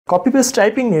Copy paste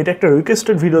typing নিয়ে এটা একটা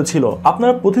রিকোয়েস্টেড ভিডিও ছিল।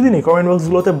 আপনারা প্রতিদিনই কমেন্ট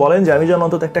বক্সগুলোতে বলেন যে আমি যেন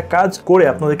অন্তত একটা কাজ করে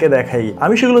আপনাদেরকে দেখাই।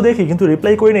 আমি সেগুলো দেখি কিন্তু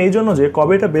রিপ্লাই করি না, এই জন্য যে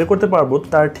কবে এটা বের করতে পারবো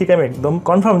তার ঠিক আমি একদম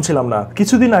কনফার্ম ছিলাম না।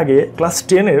 কিছুদিন আগে ক্লাস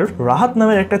 10 এর রাহাত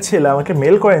নামের একটা ছেলে আমাকে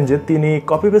মেল করেন যে তিনি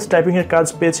কপি পেস্ট টাইপিং এর কাজ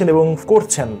পেয়েছেন এবং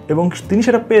করছেন, এবং তিনি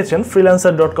সেটা পেয়েছেন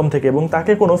freelancer.com থেকে এবং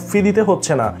তাকে কোনো ফি দিতে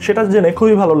হচ্ছে না। সেটা জেনে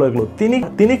খুবই ভালো লাগলো।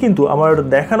 তিনি কিন্তু আমার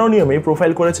দেখানো নিয়মে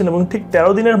প্রোফাইল করেছেন এবং ঠিক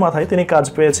 13 দিনের মাথায় তিনি কাজ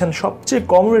পেয়েছেন সবচেয়ে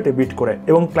কম রেটে বিট করে,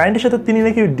 এবং ক্লায়েন্টের সাথে তিনি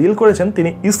নাকি ডিল করেছেন তিনি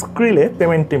স্ক্রিলে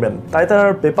পেমেন্ট নেবেন, তাই তার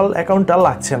পেপাল অ্যাকাউন্টটা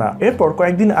লাগছে না। এরপর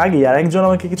কয়েকদিন আগে আরেকজন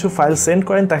আমাকে কিছু ফাইল সেন্ড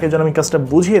করেন, তাকে যেন আমি কাজটা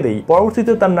বুঝিয়ে দেই।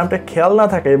 পরবর্তীতে তার নামটা খেয়াল না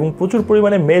থাকে এবং প্রচুর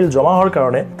পরিমাণে মেল জমা হওয়ার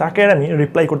কারণে তাকে আর আমি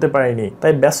রিপ্লাই করতে পারিনি।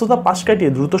 তাই ব্যস্ততা পাশ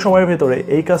কাটিয়ে দ্রুত সময়ের ভেতরে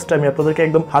এই কাজটা আমি আপনাদেরকে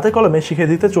একদম হাতে কলমে শিখে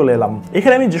দিতে চলে এলাম।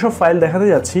 এখানে আমি যেসব ফাইল দেখাতে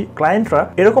যাচ্ছি ক্লায়েন্টরা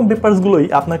এরকম পেপারস গুলোই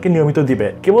আপনাকে নিয়মিত দিবে,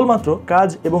 কেবলমাত্র কাজ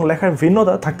এবং লেখার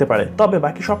ভিন্নতা থাকতে পারে, তবে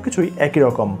বাকি সবকিছুই একই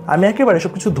রকম। আমি একেবারে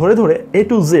সবকিছু ধরে ধরে A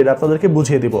to Z আপনাদেরকে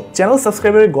বুঝিয়ে দিব। চ্যানেল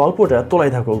সাবস্ক্রাইবারের গল্পটা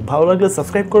তোলাই থাকুক, ভালো লাগলে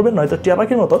সাবস্ক্রাইব করবেন, নয়তো টিয়া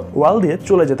পাখির মতো ওয়াল দিয়ে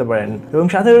চলে যেতে পারেন। এবং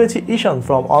সাথে রয়েছে ঈশান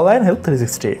ফ্রম অনলাইন হেল্প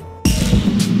 360।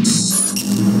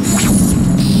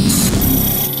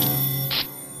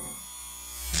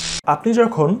 আপনি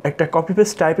যখন একটা কপি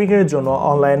পেস্ট টাইপিং এর জন্য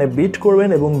অনলাইনে বিড করবেন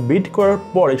এবং বিড করার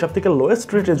পরে সবথেকে লোয়েস্ট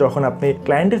রেটে যখন আপনি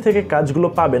ক্লায়েন্টের থেকে কাজগুলো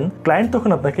পাবেন, ক্লায়েন্ট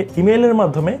তখন আপনাকে ইমেইলের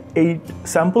মাধ্যমে এই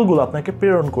স্যাম্পলগুলো আপনাকে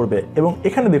প্রেরণ করবে। এবং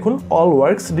এখানে দেখুন অল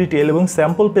ওয়ার্কস ডিটেল এবং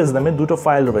স্যাম্পল পেজ নামে দুটো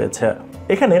ফাইল রয়েছে।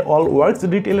 এখানে অল ওয়ার্কস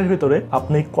ডিটেলের ভিতরে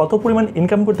আপনি কত পরিমাণ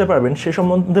ইনকাম করতে পারবেন সে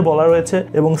সম্বন্ধে বলা রয়েছে,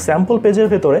 এবং স্যাম্পল পেজের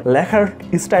ভিতরে লেখার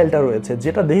স্টাইলটা রয়েছে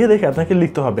যেটা দেখে দেখে আপনাকে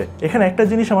লিখতে হবে। এখানে একটা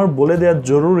জিনিস আমার বলে দেওয়া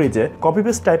জরুরি যে কপি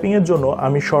পেস্ট টাইপিং এর জন্য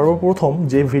আমি সর্বপ্রথম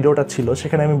যে ভিডিওটা ছিল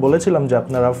সেখানে আমি বলেছিলাম যে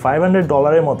আপনারা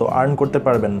 $500 মতো আর্ন করতে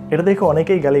পারবেন। এটা দেখে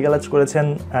অনেকেই গালিগালাজ করেছেন,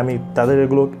 আমি তাদের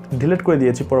এগুলো ডিলিট করে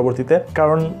দিয়েছি পরবর্তীতে,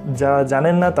 কারণ যারা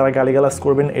জানেন না তারা গালিগালাজ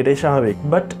করবেন, এটাই স্বাভাবিক।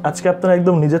 বাট আজকে আপনারা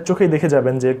একদম নিজের চোখেই দেখে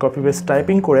যাবেন যে কপি পেস্ট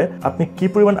টাইপিং করে আপনি কি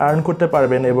পরিমাণ আর্ন করতে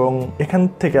পারবেন এবং এখান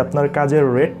থেকে আপনার কাজের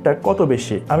রেটটা কত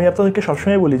বেশি। আমি আপনাদেরকে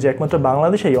সবসময় বলি যে একমাত্র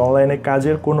বাংলাদেশেই অনলাইনে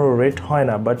কাজের কোনো রেট হয়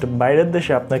না, বাট বাইরের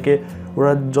দেশে আপনাকে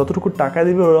ওরা যতটুকু টাকা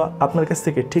দিবে ওরা আপনার কাছ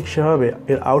থেকে ঠিক সেভাবে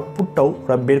এর আউটপুটটাও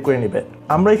ওরা বের করে নেবে।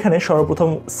 আমরা এখানে সর্বপ্রথম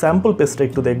স্যাম্পল পেজটা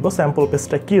একটু দেখবো, স্যাম্পল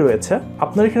পেজটা কি রয়েছে।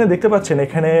 আপনারা এখানে দেখতে পাচ্ছেন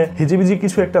এখানে হিজিবিজি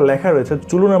কিছু একটা লেখা রয়েছে,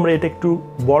 চলুন আমরা এটা একটু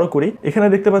বড় করি। এখানে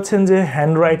দেখতে পাচ্ছেন যে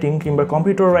হ্যান্ড রাইটিং কিংবা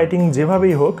কম্পিউটার রাইটিং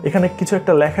যেভাবেই হোক এখানে কিছু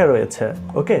একটা লেখা রয়েছে।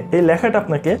 ওকে, এই লেখাটা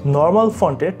আপনাকে নর্মাল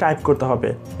ফন্টে টাইপ করতে হবে।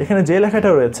 এখানে যে লেখাটা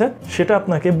রয়েছে সেটা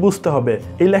আপনাকে বুঝতে হবে।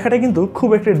 এই লেখাটা কিন্তু খুব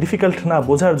একটা ডিফিকাল্ট না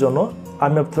বোঝার জন্য,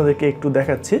 আমি আপনাদেরকে একটু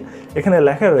দেখাচ্ছি। এখানে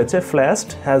লেখা রয়েছে ফ্ল্যাশড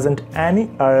hasn't Annie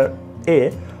R A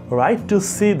right two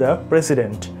C the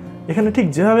president. এখানে ঠিক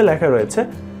যেভাবে লেখা রয়েছে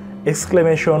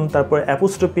এক্সক্লেমেশন, তারপর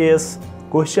অ্যাপোস্ট্রফি এস,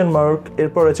 কোয়েশ্চেন মার্ক,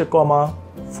 এরপর রয়েছে কমা,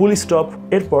 ফুল স্টপ,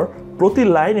 এরপর প্রতি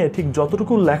লাইনে ঠিক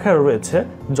যতটুকু লেখা রয়েছে,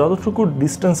 যতটুকু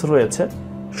ডিস্টেন্স রয়েছে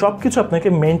সব কিছু আপনাকে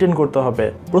মেনটেন করতে হবে।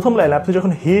 প্রথম লাইনে আপনি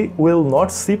যখন হি উইল নট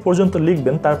সি পর্যন্ত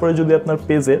লিখবেন, তারপরে যদি আপনার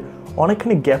পেজে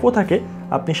অনেকখানি গ্যাপও থাকে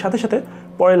আপনি সাথে সাথে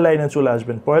পরের লাইনে চলে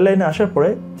আসবেন। পরের লাইনে আসার পরে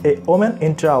a woman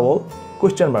in travel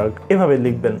question mark এভাবে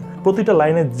লিখবেন। প্রতিটা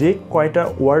লাইনে যে কয়টা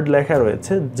ওয়ার্ড লেখা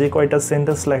রয়েছে, যে কয়টা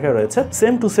সেন্টেন্স লেখা রয়েছে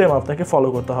সেম টু সেম আপনাকে ফলো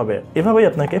করতে হবে। এভাবেই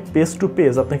আপনাকে পেজ টু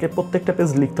পেজ আপনাকে প্রত্যেকটা পেজ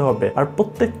লিখতে হবে। আর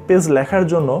প্রত্যেক পেজ লেখার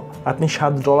জন্য আপনি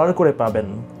 $7 করে পাবেন।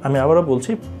 আমি আবারও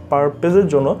বলছি, পার পেজের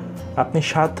জন্য আপনি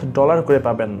 $7 করে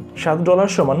পাবেন। $7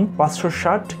 সমান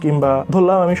 560 কিংবা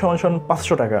ধরলাম আমি সমান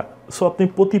 500 টাকা। সো আপনি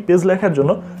প্রতি পেজ লেখার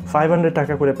জন্য 500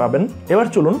 টাকা করে পাবেন। এবার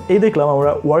চলুন, এই দেখলাম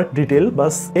আমরা ওয়ার্ক ডিটেল,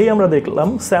 বাস এই আমরা দেখলাম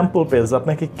স্যাম্পল পেজ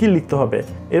আপনাকে কি লিখতে হবে।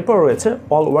 এরপর রয়েছে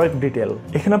অল ওয়ার্ক ডিটেল।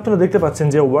 এখানে আপনারা দেখতে পাচ্ছেন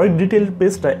যে ওয়ার্ক ডিটেল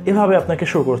পেজটা এভাবে আপনাকে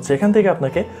শো করছে। এখান থেকে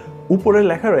আপনাকে উপরে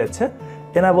লেখা রয়েছে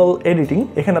এনাবল এডিটিং,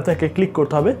 এখানে আপনাকে ক্লিক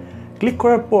করতে হবে। ক্লিক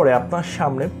করার পরে আপনার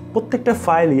সামনে প্রত্যেকটা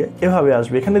ফাইলই এভাবে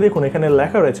আসবে। এখানে দেখুন, এখানে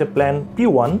লেখা রয়েছে প্ল্যান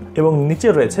P1 এবং নিচে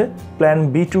রয়েছে plan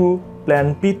B2, plan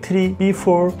P3,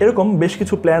 P4, এরকম বেশ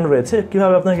কিছু প্ল্যান রয়েছে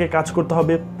কিভাবে আপনাকে কাজ করতে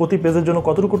হবে, প্রতি পেজের জন্য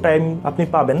কতটুকু টাইম আপনি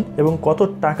পাবেন এবং কত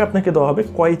টাকা আপনাকে দেওয়া হবে,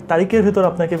 কয় তারিখের ভিতর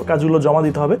আপনাকে কাজগুলো জমা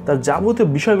দিতে হবে, তার যাবতীয়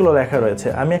বিষয়গুলো লেখা রয়েছে।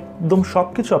 আমি একদম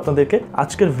সবকিছু আপনাদেরকে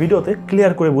আজকের ভিডিওতে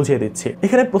ক্লিয়ার করে বুঝিয়ে দিচ্ছি।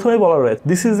 এখানে প্রথমে বলা রয়েছে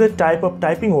this is a type of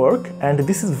typing work and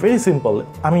this is very simple.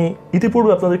 আমি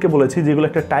ইতিপূর্বে আপনাদেরকে বলেছি যেগুলো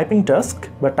একটা টাইপিং টাস্ক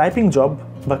বা টাইপিং জব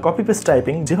বা কপি পেস্ট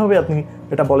টাইপিং, যেভাবে আপনি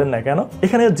এটা বলেন না কেন,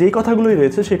 এখানে যে কথাগুলোই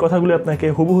রয়েছে সেই কথাগুলো আপনাকে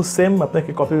হুবহু সেম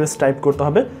আপনাকে কপি পেস্ট টাইপ করতে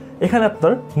হবে। এখানে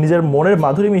আপনার নিজের মনের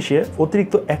মাধুরী মিশিয়ে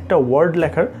অতিরিক্ত একটা ওয়ার্ড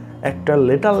লেখার, একটা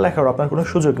লেটার লেখার আপনার কোনো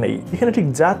সুযোগ নেই। এখানে ঠিক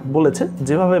যা বলেছে,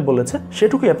 যেভাবে বলেছে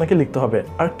সেটুকুই আপনাকে লিখতে হবে।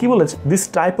 আর কি বলেছে, this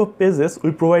type of pages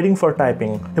we providing for typing,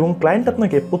 এবং ক্লায়েন্ট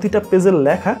আপনাকে প্রতিটা পেজের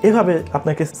লেখা এভাবে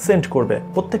আপনাকে সেন্ড করবে।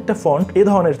 প্রত্যেকটা ফন্ট এই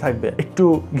ধরনের থাকবে, একটু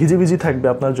ঘিজিবিজি থাকবে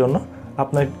আপনার জন্য,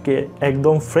 আপনাকে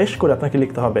একদম ফ্রেশ করে আপনাকে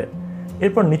লিখতে হবে।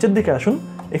 এরপর নিচের দিকে আসুন,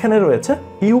 এখানে রয়েছে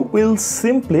you will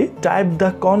simply type the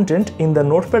contained in the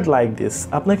notepad like this.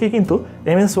 আপনাকে কিন্তু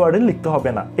এমএস ওয়ার্ডে লিখতে হবে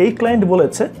না। এই ক্লায়েন্ট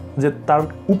বলেছে যে তার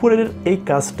উপরের এই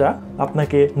কাজটা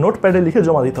আপনাকে নোটপ্যাডে লিখে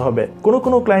জমা দিতে হবে।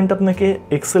 কোনো ক্লায়েন্ট আপনাকে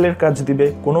এক্সেলের কাজ দিবে,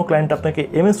 কোনো ক্লায়েন্ট আপনাকে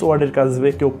এমএস ওয়ার্ডের কাজ দিবে,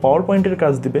 কেউ পাওয়ার পয়েন্টের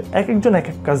কাজ দিবে, এক একজন এক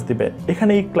এক কাজ দিবে।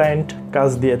 এখানে এই ক্লায়েন্ট কাজ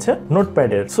দিয়েছে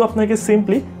নোটপ্যাডের। সো আপনাকে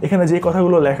সিম্পলি এখানে যে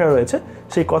কথাগুলো লেখা রয়েছে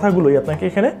সেই কথাগুলোই আপনাকে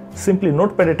এখানে সিম্পলি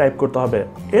নোটপ্যাডে টাইপ করতে হবে।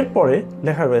 এরপরে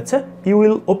লেখা রয়েছে you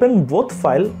will open both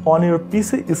file on your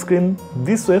PC screen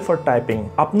this way for typing.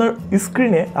 আপনার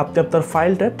স্ক্রিনে আপনি আপনার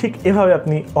ফাইলটা ঠিক এভাবে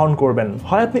আপনি অন করবেন।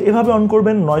 হয় আপনি এভাবে অন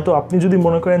করবেন, নয়তো আপনি যদি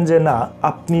মনে করেন যে না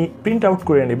আপনি প্রিন্ট আউট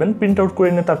করে নেবেন, প্রিন্ট আউট করে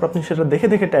নিয়ে তারপর আপনি সেটা দেখে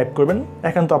দেখে টাইপ করবেন,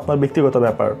 একান্ত আপনার ব্যক্তিগত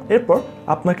ব্যাপার। এরপর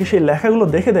আপনাকে সেই লেখাগুলো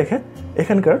দেখে দেখে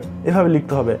এখানকার এভাবে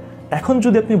লিখতে হবে। এখন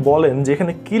যদি আপনি বলেন যে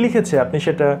এখানে কি লিখেছে আপনি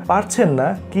সেটা পারছেন না,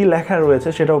 কি লেখা রয়েছে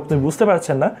সেটা আপনি বুঝতে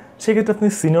পারছেন না, সেক্ষেত্রে আপনি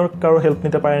সিনিয়র কারো হেল্প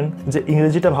নিতে পারেন, যে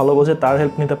ইংরেজিটা ভালো বোঝে তার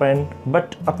হেল্প নিতে পারেন। বাট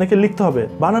আপনাকে লিখতে হবে,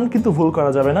 বানান কিন্তু ভুল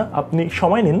করা যাবে না। আপনি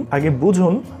সময় নিন, আগে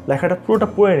বুঝুন, লেখাটা পুরোটা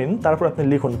পড়ে নিন, তারপর আপনি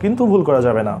লিখুন, কিন্তু ভুল করা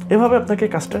যাবে না। এভাবে আপনাকে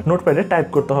কাজটা নোটপ্যাডে টাইপ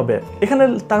করতে হবে। এখানে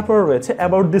তারপর রয়েছে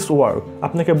অ্যাবাউট দিস ওয়ার্ক।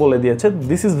 আপনাকে বলে দিয়েছে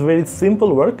this is very simple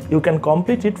work, you can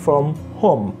complete it from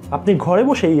home. আপনি ঘরে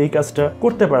বসেই এই কাজটা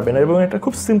করতে পারবেন এবং এটা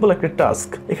খুব সিম্পল একটা টাস্ক।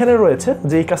 এখানে রয়েছে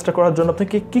যে এই কাজটা করার জন্য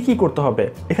আপনাকে কি কি করতে হবে।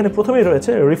 এখানে প্রথমেই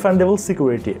রয়েছে রিফান্ডেবল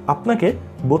সিকিউরিটি। আপনাকে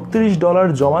 $32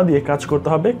 জমা দিয়ে কাজ করতে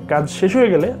হবে। কাজ শেষ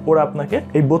হয়ে গেলে ওরা আপনাকে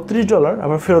এই $32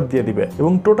 আবার ফেরত দিয়ে দিবে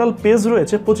এবং টোটাল পেজ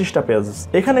রয়েছে 25টা পেজ।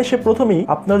 এখানে এসে প্রথমেই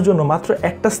আপনার জন্য মাত্র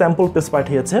একটা স্যাম্পল পেজ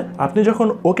পাঠিয়েছে। আপনি যখন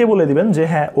ওকে বলে দিবেন যে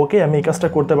হ্যাঁ ওকে আমি এই কাজটা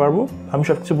করতে পারবো, আমি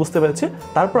সবকিছু বুঝতে পেরেছি,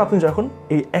 তারপর আপনি যখন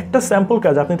এই একটা স্যাম্পল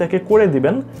কাজ আপনি তাকে করে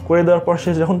দিবেন, করে দেওয়ার পর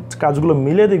সে যখন কাজগুলো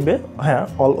মিলে দেখবে হ্যাঁ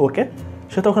অল ওকে,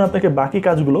 সে তখন আপনাকে বাকি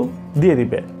কাজগুলো দিয়ে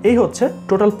দিবে। এই হচ্ছে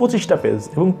টোটাল 25টা পেজ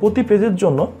এবং প্রতি পেজের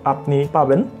জন্য আপনি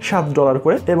পাবেন $7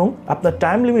 করে এবং আপনার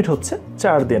টাইম লিমিট হচ্ছে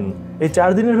 4 দিন। এই 4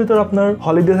 দিনের ভিতর আপনার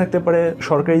হলিডে থাকতে পারে,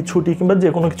 সরকারি ছুটি কিংবা যে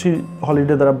কোনো কিছু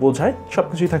হলিডে দ্বারা বোঝায়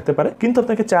সবকিছুই থাকতে পারে, কিন্তু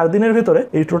আপনাকে 4 দিনের ভিতরে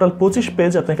এই টোটাল 25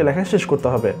 পেজ আপনাকে লেখা শেষ করতে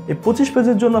হবে। এই 25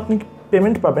 পেজের জন্য আপনি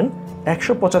পেমেন্ট পাবেন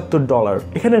 $175।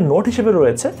 এখানে নোট হিসেবে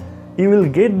রয়েছে you will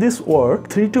get this work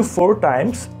 3 to 4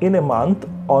 times in a month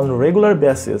on regular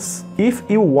basis. If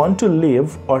you want to leave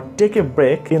or take a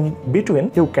break in between,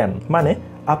 you can. মানে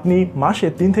আপনি মাসে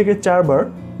 3 থেকে 4 বার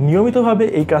নিয়মিতভাবে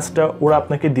এই কাজটা ওরা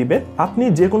আপনাকে দিবে। আপনি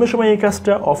যে কোনো সময় এই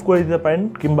কাজটা অফ করে দিতে পারেন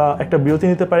কিংবা একটা বিরতি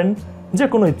নিতে পারেন, যে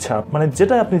কোনো ইচ্ছা, মানে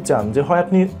যেটা আপনি চান। যে হয়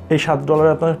আপনি এই $7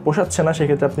 আপনার পোষাচ্ছে না,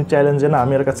 সেক্ষেত্রে আপনি চাইলেন যে না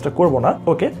আমি আর কাজটা করবো না,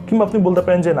 ওকে। কিংবা আপনি বলতে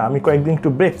পারেন যে না আমি কয়েকদিন একটু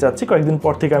ব্রেক চাচ্ছি, কয়েকদিন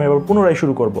পর থেকে আমি আবার পুনরায়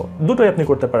শুরু করব। দুটোই আপনি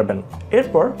করতে পারবেন।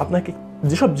 এরপর আপনাকে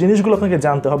যেসব জিনিসগুলো আপনাকে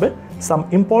জানতে হবে, some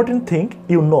important thing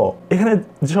you know, এখানে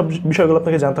যেসব বিষয়গুলো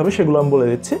আপনাকে জানতে হবে সেগুলো আমি বলে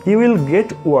দিচ্ছি। You will get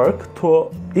work through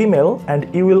email and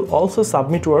you will also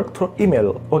submit work through email.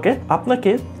 ওকে, আপনাকে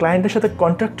ক্লায়েন্টের সাথে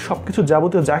কন্ট্যাক্ট সবকিছু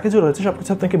যাবতীয় যা কিছু রয়েছে সবকিছু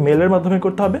আপনাকে মেলের মাধ্যমে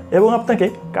করতে হবে এবং আপনাকে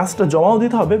কাজটা জমাও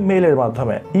দিতে হবে মেলের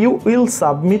মাধ্যমে। You will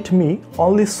submit me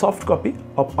only soft copy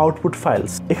of output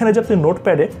files. এখানে যে আপনি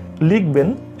নোটপ্যাডে লিখবেন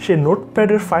সেই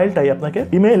নোটপ্যাডের ফাইলটাই আপনাকে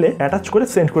ইমেইলে অ্যাটাচ করে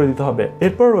সেন্ড করে দিতে হবে।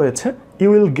 এরপর রয়েছে you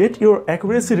will get your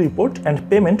accuracy report and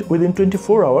payment within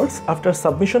 24 hours after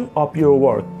submission of your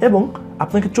work। এবং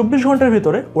আপনাকে 24 ঘন্টার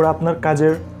ভিতরে ওরা আপনার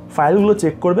কাজের ফাইলগুলো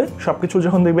চেক করবে, সবকিছু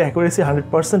যখন দেখবে অ্যাকুরেসি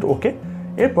 100% ওকে,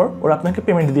 এরপর ওরা আপনাকে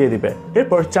পেমেন্ট দিয়ে দিবে।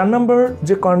 এরপর 4 নম্বর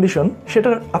যে কন্ডিশন সেটা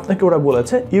আপনাকে ওরা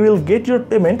বলেছে you will get your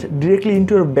payment directly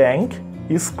into your bank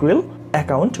Skrill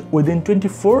account within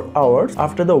 24 hours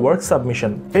after the work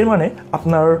submission। এর মানে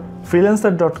আপনার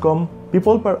freelancer.com,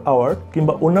 পিপল পার আওয়ার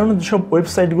কিংবা অন্যান্য যেসব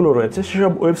ওয়েবসাইটগুলো রয়েছে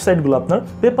সেসব ওয়েবসাইটগুলো আপনার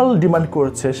পেপাল ডিমান্ড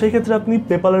করছে, সেই ক্ষেত্রে আপনি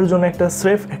পেপালের জন্য একটা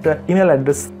স্রেফ একটা ইমেল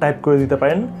অ্যাড্রেস টাইপ করে দিতে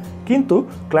পারেন। কিন্তু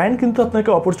ক্লায়েন্ট কিন্তু আপনাকে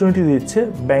অপরচুনিটি দিচ্ছে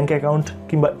ব্যাংক অ্যাকাউন্ট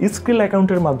কিংবা স্ক্রিল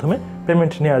অ্যাকাউন্টের মাধ্যমে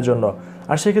পেমেন্ট নেওয়ার জন্য।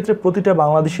 আর সেক্ষেত্রে প্রতিটা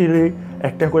বাংলাদেশিরই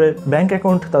একটা করে ব্যাংক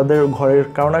অ্যাকাউন্ট তাদের ঘরের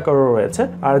কারো না কারো রয়েছে,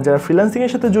 আর যারা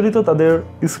ফ্রিল্যান্সিংয়ের সাথে জড়িত তাদের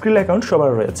স্ক্রিল অ্যাকাউন্ট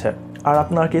সবার রয়েছে। আর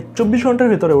আপনাকে 24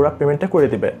 ঘন্টার ভিতরে ওরা পেমেন্টটা করে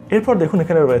দিবে। এরপর দেখুন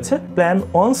এখানে রয়েছে plan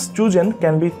once chosen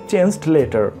can be changed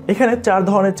letter. এখানে 4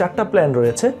 ধরনের 4টা প্ল্যান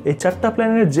রয়েছে। এই 4টা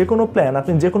প্ল্যানের যে কোনো প্ল্যান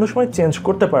আপনি যে কোনো সময় চেঞ্জ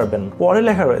করতে পারবেন। পরে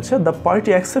লেখা রয়েছে the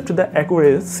party accept the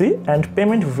accuracy and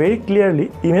payment very clearly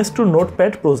image to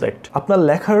notepad project. আপনার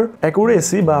লেখার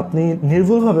অ্যাকুরেসি বা আপনি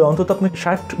নির্ভুলভাবে অন্তত আপনাকে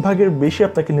 60 ভাগের বেশি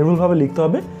আপনাকে নির্ভুলভাবে লিখতে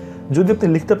হবে। যদি আপনি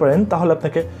লিখতে পারেন তাহলে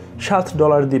আপনাকে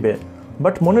 $7 দিবে।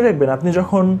 বাট মনে রাখবেন আপনি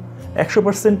যখন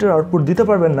 100%-এর আউটপুট দিতে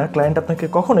পারবেন না, ক্লায়েন্ট আপনাকে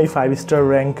কখনোই 5 স্টার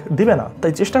র্যাঙ্ক দিবে না।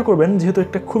 তাই চেষ্টা করবেন, যেহেতু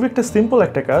একটা খুব একটা সিম্পল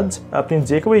একটা কাজ, আপনি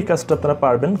যে কেউ এই কাজটা আপনারা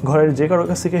পারবেন ঘরের যে কারো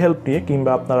কাছ থেকে হেল্প নিয়ে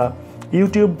কিংবা আপনারা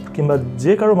ইউটিউব কিংবা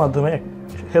যে কারো মাধ্যমে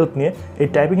হেল্প নিয়ে এই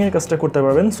টাইপিংয়ের কাজটা করতে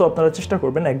পারবেন। সো আপনারা চেষ্টা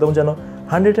করবেন একদম যেন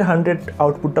 100-এ 100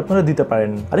 আউটপুটটা আপনারা দিতে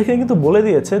পারেন। আর এখানে কিন্তু বলে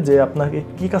দিয়েছে যে আপনাকে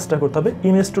কি কাজটা করতে হবে,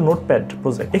 ইমেজ টু নোটপ্যাড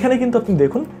প্রজেক্ট। এখানে কিন্তু আপনি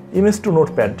দেখুন ইমেজ টু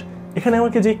নোটপ্যাড, এখানে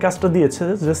আমাকে যে কাজটা দিয়েছে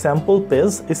যে স্যাম্পল পেজ,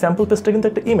 এই স্যাম্পল পেজটা কিন্তু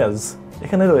একটা ইমেজ,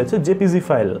 এখানে রয়েছে জেপিজি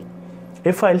ফাইল।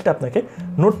 এই ফাইলটা আপনাকে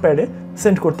নোটপ্যাডে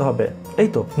সেন্ড করতে হবে, এই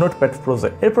তো নোটপ্যাড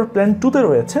প্রজেক্ট। এরপর প্ল্যান 2-তে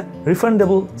রয়েছে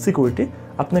রিফান্ডেবল সিকিউরিটি,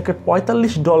 আপনাকে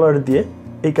 $45 দিয়ে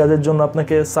এই কাজের জন্য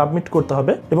আপনাকে সাবমিট করতে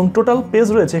হবে এবং টোটাল পেজ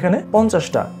রয়েছে এখানে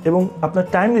 50টা এবং আপনার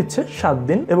টাইম দিচ্ছে 7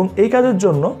 দিন এবং এই কাজের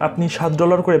জন্য আপনি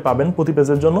 $7 করে পাবেন প্রতি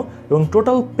পেজের জন্য এবং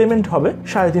টোটাল পেমেন্ট হবে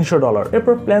 $350।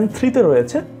 এরপর প্ল্যান 3-তে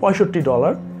রয়েছে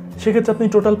 $65, সেক্ষেত্রে আপনি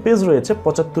টোটাল পেজ রয়েছে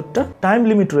 75টা, টাইম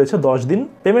লিমিট রয়েছে 10 দিন,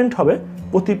 পেমেন্ট হবে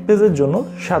প্রতি পেজের জন্য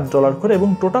 $7 করে এবং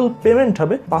টোটাল পেমেন্ট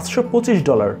হবে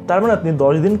 $525। তার মানে আপনি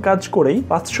 10 দিন কাজ করেই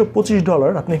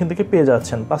 $525 আপনি এখান থেকে পেয়ে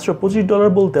যাচ্ছেন। $525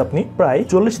 বলতে আপনি প্রায়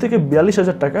 40 থেকে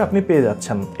 42,000 টাকা আপনি পেয়ে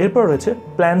যাচ্ছেন। এরপর রয়েছে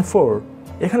প্ল্যান 4,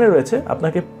 এখানে রয়েছে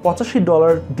আপনাকে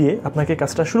 $85 দিয়ে আপনাকে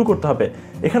কাজটা শুরু করতে হবে।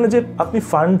 এখানে যে আপনি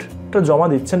ফান্ডটা জমা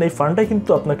দিচ্ছেন, এই ফান্ডটাই কিন্তু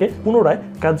আপনাকে পুনরায়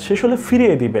কাজ শেষ হলে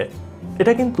ফিরিয়ে দিবে।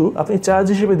 এটা কিন্তু আপনি চার্জ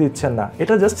হিসেবে দিচ্ছেন না,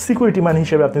 এটা জাস্ট সিকিউরিটি মানি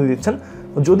হিসেবে আপনি দিচ্ছেন।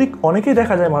 যদি অনেকেই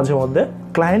দেখা যায় মাঝে মধ্যে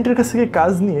ক্লায়েন্টের কাছ থেকে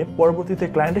কাজ নিয়ে পরবর্তীতে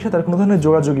ক্লায়েন্টের সাথে আর কোনো ধরনের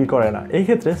যোগাযোগই করে না, এই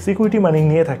ক্ষেত্রে সিকিউরিটি মানি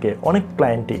নিয়ে থাকে অনেক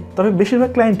ক্লায়েন্টই, তবে বেশিরভাগ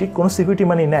ক্লায়েন্টই কোনো সিকিউরিটি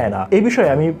মানি নেয় না। এই বিষয়ে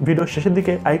আমি ভিডিওর শেষের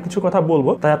দিকে আর কিছু কথা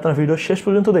বলবো, তাই আপনার ভিডিও শেষ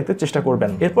পর্যন্ত দেখতে চেষ্টা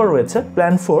করবেন। এরপর রয়েছে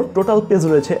প্ল্যান 4, টোটাল পেজ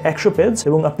রয়েছে 100 পেজ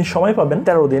এবং আপনি সময় পাবেন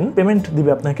 13 দিন, পেমেন্ট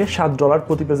দিবে আপনাকে $7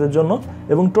 প্রতি পেজের জন্য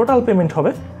এবং টোটাল পেমেন্ট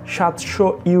হবে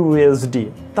 $700।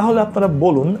 তাহলে আপনারা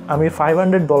বলুন, আমি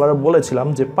 $500 বলেছিলাম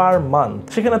যে পার মান্থ,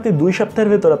 সেখানে আপনি 2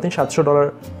 সপ্তাহের ভেতর আপনি $700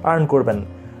 আর্ন করবেন।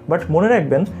 বাট মনে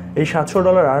রাখবেন এই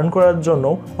 $700 আর্ন করার জন্য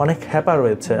অনেক হ্যাপা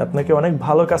রয়েছে, আপনাকে অনেক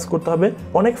ভালো কাজ করতে হবে,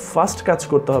 অনেক ফাস্ট কাজ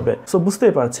করতে হবে। সো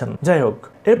বুঝতেই পারছেন। যাই হোক,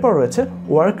 এরপর রয়েছে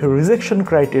ওয়ার্ক রিজেকশন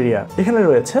ক্রাইটেরিয়া, এখানে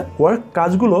রয়েছে ওয়ার্ক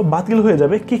কাজগুলো বাতিল হয়ে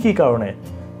যাবে কি কি কারণে,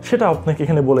 সেটা আপনাকে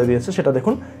এখানে বলে দিয়েছে। সেটা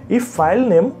দেখুন, if file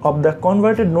name of the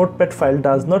converted notepad file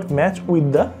does not match with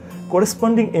the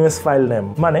corresponding image file name,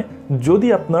 মানে যদি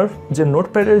আপনার যে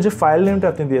নোটপ্যাডের যে ফাইল নেমটা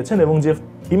আপনি দিয়েছেন এবং যে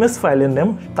ইমেজ ফাইলের নেম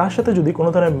তার সাথে যদি কোনো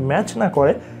ধরনের ম্যাচ না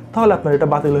করে, তাহলে আপনার এটা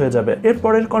বাতিল হয়ে যাবে।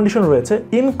 এরপরের কন্ডিশন রয়েছে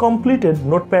ইনকমপ্লিটেড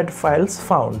নোটপ্যাড ফাইলস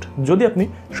ফাউন্ড, যদি আপনি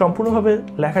সম্পূর্ণভাবে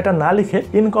লেখাটা না লিখে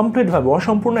ইনকমপ্লিটভাবে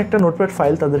অসম্পূর্ণ একটা নোটপ্যাড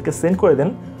ফাইল তাদেরকে সেন্ড করে দেন,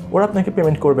 ওরা আপনাকে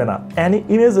পেমেন্ট করবে না। Annie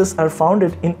images are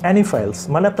founded in Annie files,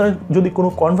 মানে আপনারা যদি কোনো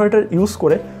কনভার্টার ইউজ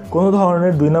করে কোনো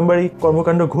ধরনের 2 নম্বরই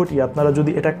কর্মকাণ্ড ঘটিয়ে আপনারা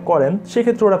যদি এটা করেন,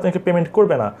 সেক্ষেত্রে ওরা আপনাকে পেমেন্ট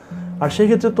করবে না। আর সেই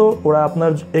ক্ষেত্রে তো ওরা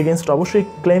আপনার এগেনস্ট অবশ্যই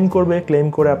ক্লেম করবে, ক্লেম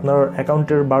করে আপনার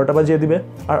অ্যাকাউন্টের 12টা বাজিয়ে দিবে।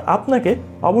 আর আপনাকে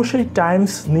অবশ্যই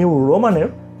টাইমস নিউ রোমানের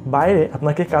বাইরে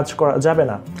আপনাকে কাজ করা যাবে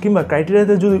না, কিংবা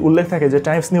ক্রাইটেরিয়াতে যদি উল্লেখ থাকে যে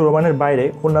টাইমস নিউ রোমানের বাইরে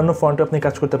অন্যান্য ফন্টে আপনি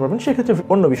কাজ করতে পারবেন, সেক্ষেত্রে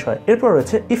অন্য বিষয়। এরপর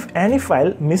রয়েছে if any file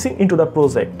missing into the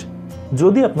project,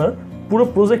 যদি আপনার পুরো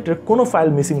প্রজেক্টের কোনো ফাইল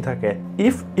মিসিং থাকে।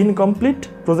 If incomplete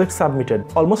project submitted,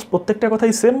 almost প্রত্যেকটা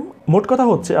কথাই সেম। মোট কথা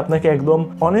হচ্ছে আপনাকে একদম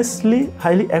অনেস্টলি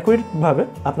হাইলি অ্যাকুরেটভাবে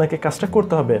আপনাকে কাজটা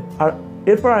করতে হবে। আর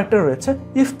এরপর আরেকটা রয়েছে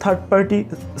if third party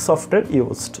software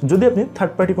used, যদি আপনি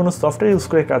থার্ড পার্টি কোনো সফটওয়্যার ইউজ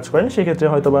করে কাজ করেন, সেক্ষেত্রে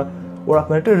হয়তোবা ওরা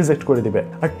আপনার এটা রিজেক্ট করে দিবে।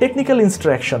 আর টেকনিক্যাল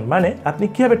ইনস্ট্রাকশন, মানে আপনি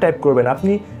কীভাবে টাইপ করবেন,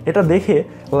 আপনি এটা দেখে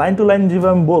লাইন টু লাইন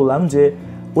যেভাবে আমি বললাম যে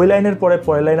ওই লাইনের পরে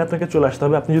পরের লাইনে আপনাকে চলে আসতে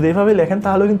হবে, আপনি যদি এইভাবে লেখেন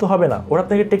তাহলেও কিন্তু হবে না। ওরা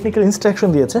আপনাকে টেকনিক্যাল ইনস্ট্রাকশন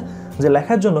দিয়েছে যে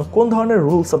লেখার জন্য কোন ধরনের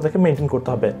রুলস আপনাকে মেনটেন করতে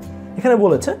হবে। এখানে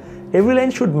বলেছে every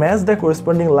line should match the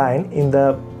corresponding line in the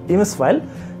image file,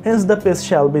 hence the page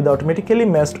shall be automatically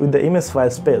matched with the image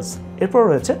file space. এরপর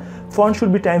রয়েছে font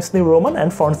should be Times new Roman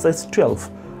and font size 12,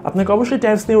 আপনাকে অবশ্যই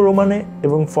Times new রোমানে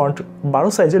এবং font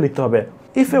 12 সাইজে লিখতে হবে।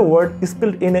 If a word is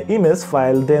spelled in an image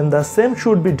file, then the same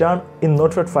should be done in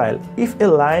notepad file. If a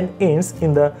line ends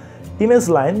in the image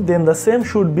line, then the same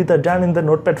should be done in the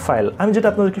notepad file. আমি যেটা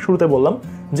আপনাদেরকে শুরুতে বললাম,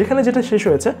 যেখানে যেটা শেষ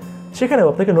হয়েছে সেখানেও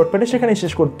আপনাকে নোটপ্যাডে সেখানেই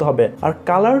শেষ করতে হবে। আর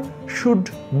colour should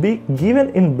be given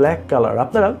in black colour,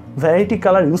 আপনারা ভ্যারাইটি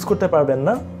কালার ইউজ করতে পারবেন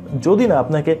না যদি না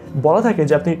আপনাকে বলা থাকে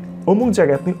যে আপনি অমুক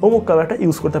জায়গায় আপনি অমুক কালারটা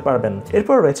ইউজ করতে পারবেন।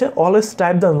 এরপর রয়েছে always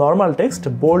type the normal text,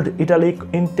 bold italic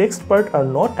in text part are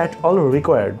not at all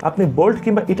required, আপনি বোল্ড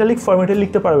কিংবা ইটালিক ফরম্যাটে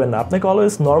লিখতে পারবেন না, আপনাকে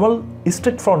অলওয়েজ নর্মাল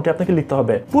স্ট্রেট ফন্টে আপনাকে লিখতে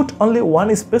হবে। Put only one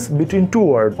space between two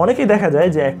word, অনেকেই দেখা যায়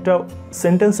যে একটা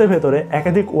সেন্টেন্সের ভেতরে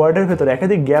একাধিক ওয়ার্ডের ভেতরে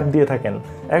একাধিক গ্যাপ দিয়ে থাকেন,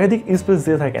 একাধিক স্পেস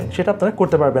দিয়ে থাকেন, সেটা আপনারা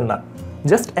করতে পারবেন না।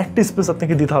 জাস্ট একটা স্পেস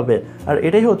আপনাকে দিতে হবে, আর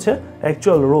এটাই হচ্ছে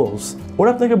অ্যাকচুয়াল রুলস। ওরা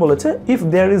আপনাকে বলেছে if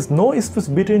there is no space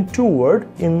between two word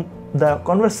in the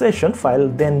conversation file,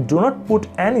 then do not put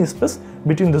any space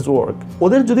between this work.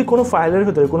 ওদের যদি কোনো ফাইলের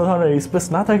ভিতরে কোনো ধরনের স্পেস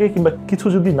না থাকে কিংবা কিছু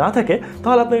যদি না থাকে,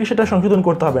 তাহলে আপনাকে সেটা সংশোধন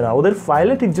করতে হবে না। ওদের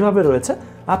ফাইলে ঠিক যেভাবে রয়েছে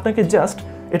আপনাকে জাস্ট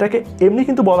এটাকে এমনি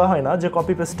কিন্তু বলা হয় না যে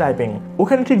কপি পেস্ট টাইপিং।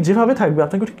 ওখানে ঠিক যেভাবে থাকবে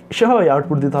আপনাকে ঠিক সেভাবেই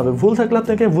আউটপুট দিতে হবে। ভুল থাকলে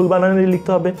আপনাকে ভুল বানানে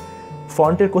লিখতে হবে,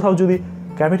 ফন্টের কোথাও যদি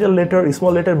capital letter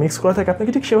small letter mix করা থাকে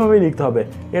আপনাকে ঠিক সেভাবেই লিখতে হবে।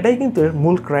 এটাই কিন্তু এর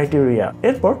মূল ক্রাইটেরিয়া।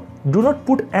 এরপর do not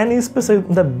put Annie space in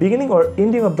the beginning or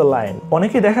ending of the line.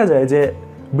 অনেকেই দেখা যায় যে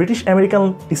ব্রিটিশ আমেরিকান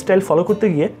স্টাইল ফলো করতে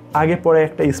গিয়ে আগে পরে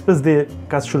একটা স্পেস দিয়ে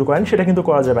কাজ শুরু করেন, সেটা কিন্তু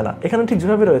করা যাবে না। এখানে ঠিক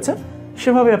যেভাবে রয়েছে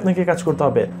সেভাবে আপনাকে কাজ করতে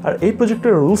হবে। আর এই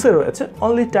প্রজেক্টের রুলসে রয়েছে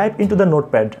only type into the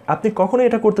notepad. আপনি কখনোই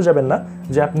এটা করতে যাবেন না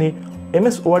যে আপনি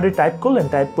MS ওয়ার্ডে টাইপ করলেন,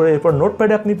 টাইপ করে এরপর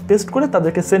নোটপ্যাডে আপনি পেস্ট করে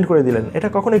তাদেরকে সেন্ড করে দিলেন। এটা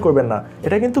কখনোই করবেন না।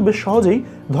 এটা কিন্তু বেশ সহজেই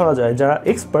ধরা যায়, যারা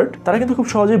এক্সপার্ট তারা কিন্তু খুব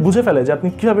সহজেই বুঝে ফেলে যে আপনি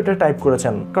কীভাবে এটা টাইপ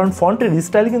করেছেন, কারণ ফন্টের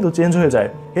স্টাইল কিন্তু চেঞ্জ হয়ে যায়।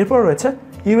 এরপর রয়েছে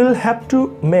you will have to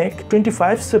make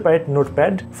 25 separate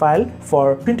notepad file for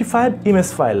 25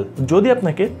 image file। যদি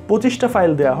আপনাকে 25টা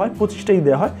ফাইল দেওয়া হয়, 25টাই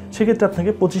দেওয়া হয়, সেক্ষেত্রে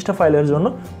আপনাকে 25টা ফাইলের জন্য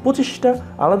 25টা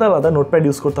আলাদা আলাদা নোটপ্যাড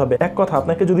ইউজ করতে হবে। এক কথা,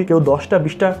 আপনাকে যদি কেউ 10টা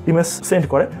 20টা ইমেজ সেন্ড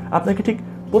করে, আপনাকে ঠিক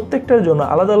প্রত্যেকটার জন্য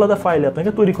আলাদা আলাদা ফাইল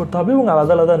আপনাকে তৈরি করতে হবে এবং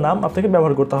আলাদা আলাদা নাম আপনাকে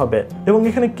ব্যবহার করতে হবে। এবং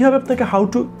এখানে কীভাবে আপনাকে how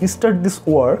to start this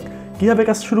work, কীভাবে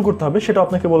কাজ শুরু করতে হবে সেটা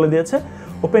আপনাকে বলে দিয়েছে।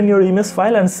 Open your image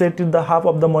file and set it the half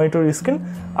of the monitor screen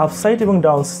up side এবং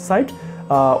down side.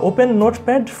 Open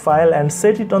notepad file and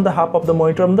set it on the half of the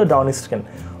monitor on the down screen.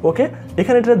 ওকে,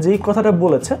 এখানে এটা যেই কথাটা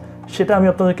বলেছে সেটা আমি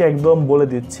আপনাদেরকে একদম বলে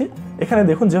দিচ্ছি। এখানে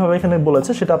দেখুন যেভাবে এখানে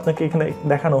বলেছে সেটা আপনাকে এখানে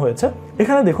দেখানো হয়েছে।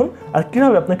 এখানে দেখুন আর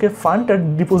কীভাবে আপনাকে ফান্ডটা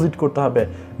ডিপোজিট করতে হবে।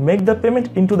 Make the payment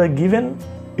into the given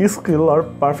skill or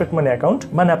perfect money account.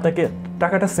 মানে আপনাকে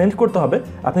টাকাটা সেন্ড করতে হবে,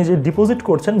 আপনি যে ডিপোজিট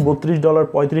করছেন $32,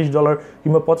 $35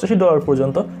 কিংবা $85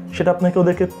 পর্যন্ত, সেটা আপনাকে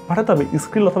ওদেরকে পাঠাতে হবে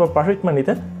স্কিল অথবা পারফেক্ট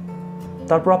মানিতে।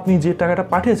 তারপর আপনি যে টাকাটা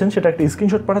পাঠিয়েছেন সেটা একটা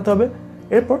স্ক্রিনশট পাঠাতে হবে।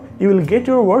 এরপর you will get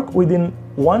your work within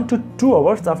 1 to 2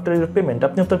 hours after your payment.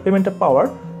 আপনি আপনার পেমেন্টটা পাওয়ার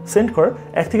সেন্ড করার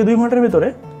 1 থেকে 2 ঘন্টার ভিতরে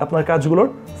আপনার কাজগুলোর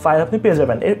ফাইল আপনি পেয়ে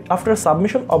যাবেন। After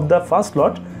submission of the first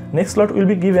lot, next lot will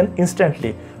be given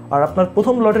instantly. আর আপনার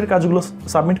প্রথম লটের কাজগুলো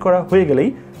সাবমিট করা হয়ে গেলেই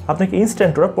আপনাকে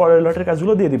ইনস্ট্যান্ট ওরা পরের লটের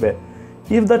কাজগুলো দিয়ে দিবে।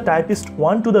 If the typist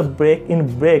want to the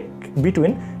break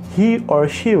between he or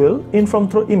she will inform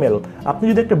through email. আপনি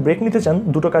যদি একটা ব্রেক নিতে চান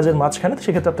দুটো কাজের মাঝখানে,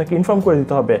 সেক্ষেত্রে আপনাকে ইনফর্ম করে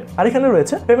দিতে হবে। আর এখানে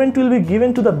রয়েছে payment will be given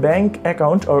to the bank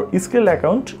account or skill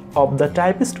account of the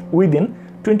typist within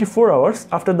 24 hours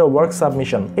after the work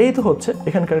submission. এই তো হচ্ছে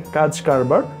এখানকার কাজ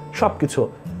কারবার সব কিছু।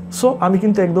 সো আমি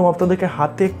কিন্তু একদম আপনাদেরকে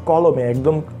হাতে কলমে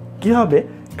একদম কীভাবে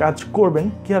কাজ করবেন,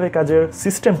 কীভাবে কাজের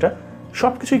সিস্টেমটা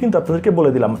সব কিছুই কিন্তু আপনাদেরকে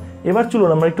বলে দিলাম। এবার চলুন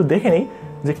আমরা একটু দেখে নিই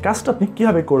যে কাজটা আপনি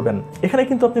কীভাবে করবেন। এখানে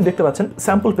কিন্তু আপনি দেখতে পাচ্ছেন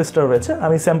স্যাম্পল পেজটা রয়েছে।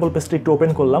 আমি স্যাম্পল পেজটা একটু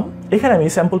ওপেন করলাম। এখানে আমি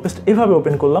স্যাম্পল পেজটা এভাবে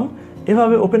ওপেন করলাম।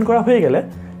 এভাবে ওপেন করা হয়ে গেলে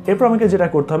এরপর আমাকে যেটা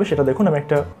করতে হবে সেটা দেখুন, আমি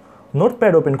একটা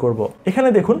নোটপ্যাড ওপেন করব। এখানে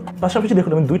দেখুন পাশাপাশি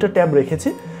দেখুন আমি 2টা ট্যাব রেখেছি।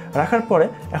 রাখার পরে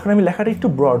এখন আমি লেখাটা একটু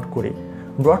ব্রড করি।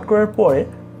 ব্রড করার পরে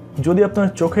যদি আপনার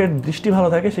চোখের দৃষ্টি ভালো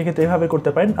থাকে সেক্ষেত্রে এভাবে করতে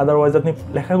পারেন। আদারওয়াইজ আপনি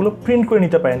লেখাগুলো প্রিন্ট করে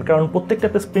নিতে পারেন, কারণ প্রত্যেকটা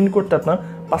পেজ প্রিন্ট করতে আপনার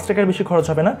 5 টাকার বেশি খরচ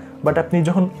হবে না। বাট আপনি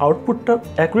যখন আউটপুটটা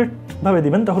অ্যাকুরেটভাবে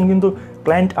দিবেন তখন কিন্তু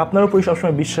ক্লায়েন্ট আপনার উপরই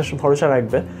সবসময় বিশ্বাস ভরসা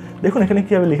রাখবে। দেখুন এখানে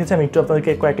কীভাবে লিখেছি, আমি একটু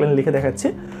আপনাদেরকে কয়েক লাইন লিখে দেখাচ্ছি।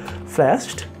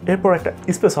 ফ্ল্যাশড, এরপর একটা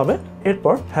স্পেস হবে,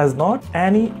 এরপর has not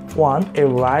any one A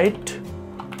right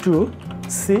two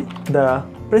C the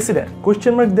president.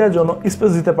 Question mark দেওয়ার জন্য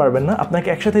স্পেস দিতে পারবেন না, আপনাকে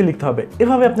একসাথেই লিখতে হবে।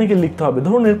 এভাবে আপনাকে লিখতে হবে।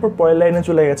 ধরুন এরপর পরের লাইনে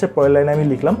চলে গেছে, পরের লাইনে আমি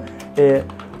লিখলাম এ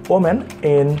ওম্যান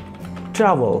ইন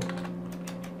ট্রাভেল।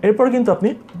 এরপর কিন্তু আপনি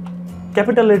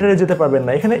ক্যাপিটাল লেটারে যেতে পারবেন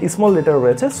না, এখানে স্মল লেটার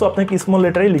রয়েছে, সো আপনাকে স্মল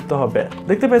লেটারেই লিখতে হবে।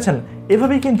 দেখতে পেয়েছেন,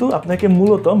 এভাবেই কিন্তু আপনাকে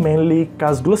মূলত মেইনলি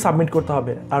কাজগুলো সাবমিট করতে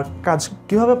হবে। আর কাজ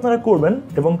কীভাবে আপনারা করবেন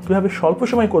এবং কীভাবে স্বল্প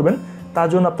সময় করবেন তার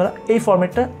জন্য আপনারা এই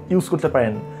ফরম্যাটটা ইউজ করতে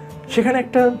পারেন। সেখানে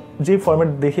একটা যে ফরম্যাট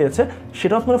দেখিয়েছে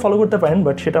সেটা আপনারা ফলো করতে পারেন,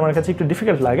 বাট সেটা আমার কাছে একটু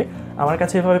ডিফিকাল্ট লাগে। আমার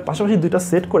কাছে এভাবে পাশাপাশি 2টা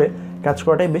সেট করে কাজ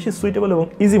করাটাই বেশি সুইটেবল এবং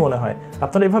ইজি মনে হয়।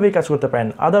 আপনারা এভাবেই কাজ করতে পারেন।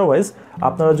 আদারওয়াইজ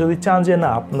আপনারা যদি চান যে না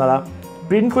আপনারা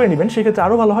প্রিন্ট করে নেবেন, সেক্ষেত্রে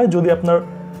আরও ভালো হয়। যদি আপনার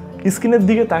স্ক্রিনের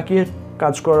দিকে তাকিয়ে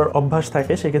কাজ করার অভ্যাস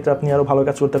থাকে সেক্ষেত্রে আপনি আরও ভালো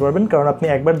কাজ করতে পারবেন, কারণ আপনি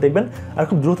একবার দেখবেন আর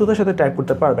খুব দ্রুততার সাথে টাইপ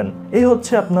করতে পারবেন। এই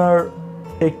হচ্ছে আপনার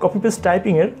এই কপি পেস্ট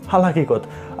টাইপিংয়ের হাল হাকিকত।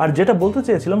 আর যেটা বলতে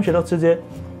চেয়েছিলাম সেটা হচ্ছে যে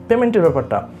পেমেন্টের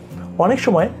ব্যাপারটা। অনেক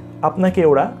সময় আপনাকে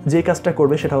ওরা যে কাজটা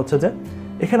করবে সেটা হচ্ছে যে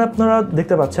এখানে আপনারা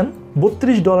দেখতে পাচ্ছেন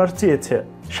 $32 চেয়েছে।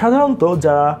 সাধারণত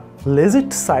যারা লেজিট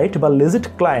সাইট বা লেজিট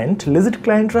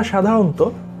ক্লায়েন্টরা সাধারণত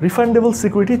রিফান্ডেবল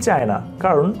সিকিউরিটি চায় না।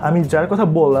 কারণ আমি যার কথা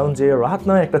বললাম যে রাহাত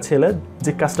নামে একটা ছেলে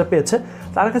যে কাজটা পেয়েছে,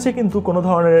 তার কাছে কিন্তু কোনো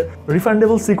ধরনের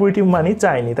রিফান্ডেবল সিকিউরিটি মানি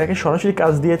চায়নি। তাকে সরাসরি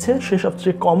কাজ দিয়েছে, সে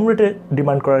সবচেয়ে কম রেটে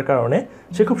ডিমান্ড করার কারণে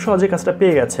সে খুব সহজে কাজটা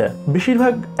পেয়ে গেছে।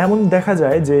 বেশিরভাগ এমন দেখা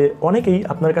যায় যে অনেকেই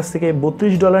আপনার কাছ থেকে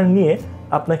 $32 নিয়ে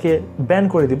আপনাকে ব্যান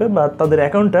করে দিবে বা তাদের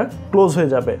অ্যাকাউন্টটা ক্লোজ হয়ে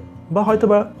যাবে, বা হয়তো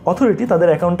বা অথরিটি তাদের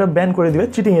অ্যাকাউন্টটা ব্যান করে দিবে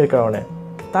চিটিংয়ের কারণে।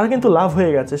 তার কিন্তু লাভ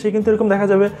হয়ে গেছে। সে কিন্তু এরকম দেখা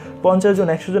যাবে 50 জন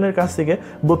 100 জনের কাছ থেকে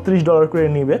 $32 করে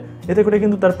নিবে, এতে করে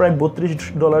কিন্তু তার প্রায়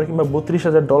 $32 কিংবা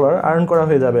 $32,000 আর্ন করা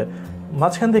হয়ে যাবে।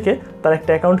 মাঝখান থেকে তার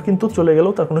একটা অ্যাকাউন্ট কিন্তু চলে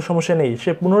গেলেও তার কোনো সমস্যা নেই,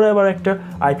 সে পুনরায় আবার একটা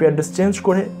আইপি অ্যাড্রেস চেঞ্জ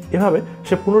করে এভাবে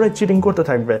সে পুনরায় চিটিং করতে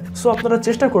থাকবে। সো আপনারা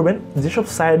চেষ্টা করবেন যেসব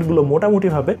সাইটগুলো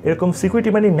মোটামুটিভাবে এরকম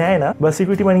সিকিউরিটি মানি নেয় না বা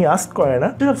সিকিউরিটি মানি আস্ক করে না,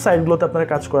 সেসব সাইটগুলোতে আপনারা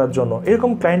কাজ করার জন্য।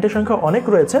 এরকম ক্লায়েন্টের সংখ্যা অনেক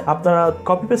রয়েছে, আপনারা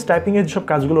কপি পেস্ট টাইপিং এর যেসব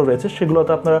কাজগুলো রয়েছে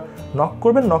সেগুলোতে আপনারা নক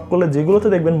করবেন। নক করলে যেগুলোতে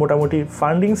দেখবেন মোটামুটি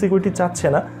ফান্ডিং সিকিউরিটি চাচ্ছে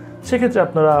না, সেক্ষেত্রে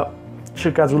আপনারা সে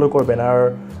কাজগুলো করবেন। আর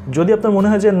যদি আপনার মনে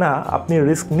হয় যে না আপনি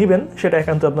রিস্ক নেবেন, সেটা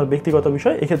একান্ত আপনার ব্যক্তিগত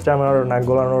বিষয়, এক্ষেত্রে আমার নাক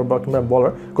গলানোর বা কিংবা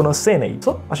বলার কোনো সে নেই। তো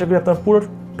আশা করি আপনার পুরো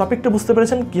টপিকটা বুঝতে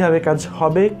পেরেছেন, কীভাবে কাজ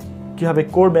হবে, কীভাবে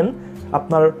করবেন,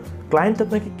 আপনার ক্লায়েন্ট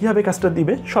আপনাকে কীভাবে কাজটা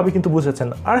দিবে সবই কিন্তু বুঝেছেন।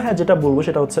 আর হ্যাঁ, যেটা বলবো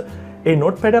সেটা হচ্ছে এই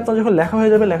নোটপ্যাডে আপনার যখন লেখা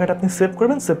হয়ে যাবে, লেখাটা আপনি সেভ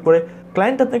করবেন। সেভ করে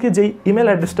ক্লায়েন্ট আপনাকে যেই ইমেল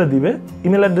অ্যাড্রেসটা দিবে,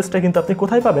 ইমেল অ্যাড্রেসটা কিন্তু আপনি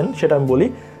কোথায় পাবেন সেটা আমি বলি।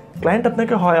 ক্লায়েন্ট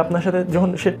আপনাকে হয় আপনার সাথে যখন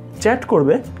সে চ্যাট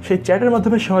করবে, সেই চ্যাটের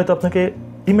মাধ্যমে সে হয়তো আপনাকে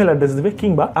ইমেল অ্যাড্রেস দিবে,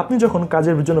 কিংবা আপনি যখন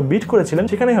কাজের জন্য বিড করেছিলেন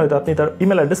সেখানে হয়তো আপনি তার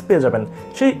ইমেল অ্যাড্রেস পেয়ে যাবেন।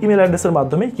 সেই ইমেল অ্যাড্রেসের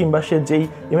মাধ্যমে কিংবা সে যেই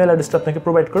ইমেল অ্যাড্রেসটা আপনাকে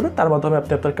প্রোভাইড করবে তার মাধ্যমে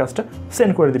আপনি আপনার কাজটা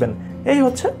সেন্ড করে দিবেন। এই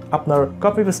হচ্ছে আপনার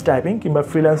কপি পেস্ট টাইপিং কিংবা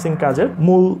ফ্রিল্যান্সিং কাজের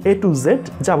মূল A to Z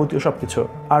যাবতীয় সব কিছু।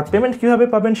 আর পেমেন্ট কীভাবে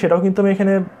পাবেন সেটাও কিন্তু আমি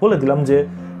এখানে বলে দিলাম, যে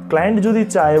ক্লায়েন্ট যদি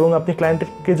চায় এবং আপনি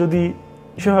ক্লায়েন্টকে যদি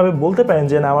সেভাবে বলতে পারেন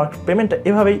যে না আমার পেমেন্টটা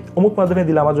এভাবেই অমুক মাধ্যমে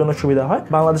দিলে আমার জন্য সুবিধা হয়,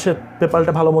 বাংলাদেশের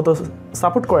পেপালটা ভালো মতো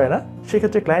সাপোর্ট করে না,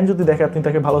 সেক্ষেত্রে ক্লায়েন্ট যদি দেখে আপনি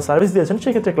তাকে ভালো সার্ভিস দিয়েছেন,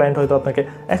 সেক্ষেত্রে ক্লায়েন্ট হয়তো আপনাকে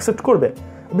অ্যাকসেপ্ট করবে।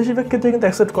 বেশিরভাগ ক্ষেত্রে কিন্তু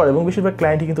অ্যাকসেপ্ট করে এবং বেশিরভাগ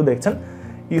ক্লায়েন্টই কিন্তু দেখছেন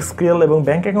স্ক্রিল এবং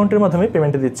ব্যাঙ্ক অ্যাকাউন্টের মাধ্যমে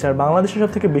পেমেন্ট দিচ্ছে। আর বাংলাদেশের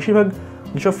সব থেকে বেশিরভাগ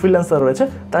যেসব ফ্রিল্যান্সার রয়েছে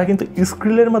তারা কিন্তু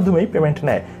স্ক্রিলের মাধ্যমেই পেমেন্ট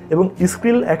নেয়। এবং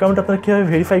স্ক্রিল অ্যাকাউন্ট আপনারা কীভাবে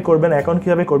ভেরিফাই করবেন, অ্যাকাউন্ট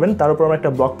কীভাবে করবেন তার উপর আমার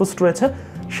একটা ব্লগ পোস্ট রয়েছে,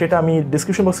 সেটা আমি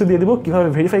ডিসক্রিপশন বক্সে দিয়ে দিব। কীভাবে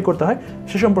ভেরিফাই করতে হয়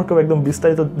সে সম্পর্কেও একদম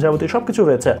বিস্তারিত যাবতীয় সব কিছু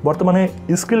রয়েছে। বর্তমানে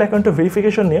স্ক্রিল অ্যাকাউন্টের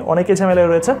ভেরিফিকেশন নিয়ে অনেকে ঝামেলায়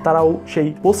রয়েছে, তারাও সেই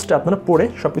পোস্টটা আপনারা পড়ে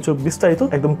সবকিছু বিস্তারিত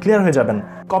একদম ক্লিয়ার হয়ে যাবেন।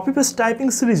 কপি পেস্ট টাইপিং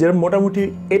সিরিজের মোটামুটি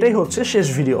এটাই হচ্ছে শেষ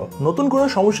ভিডিও। নতুন কোনো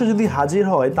সমস্যা যদি হাজির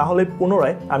হয় তাহলে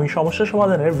পুনরায় আমি সমস্যা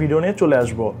সমাধানের ভিডিও নিয়ে চলে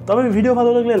আসবো। তবে ভিডিও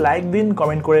ভালো লাগলে লাইক দিন,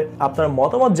 কমেন্ট করে আপনার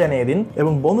মতামত জানিয়ে দিন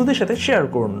এবং বন্ধুদের সাথে শেয়ার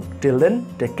করুন। Till then,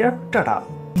 take care, tata.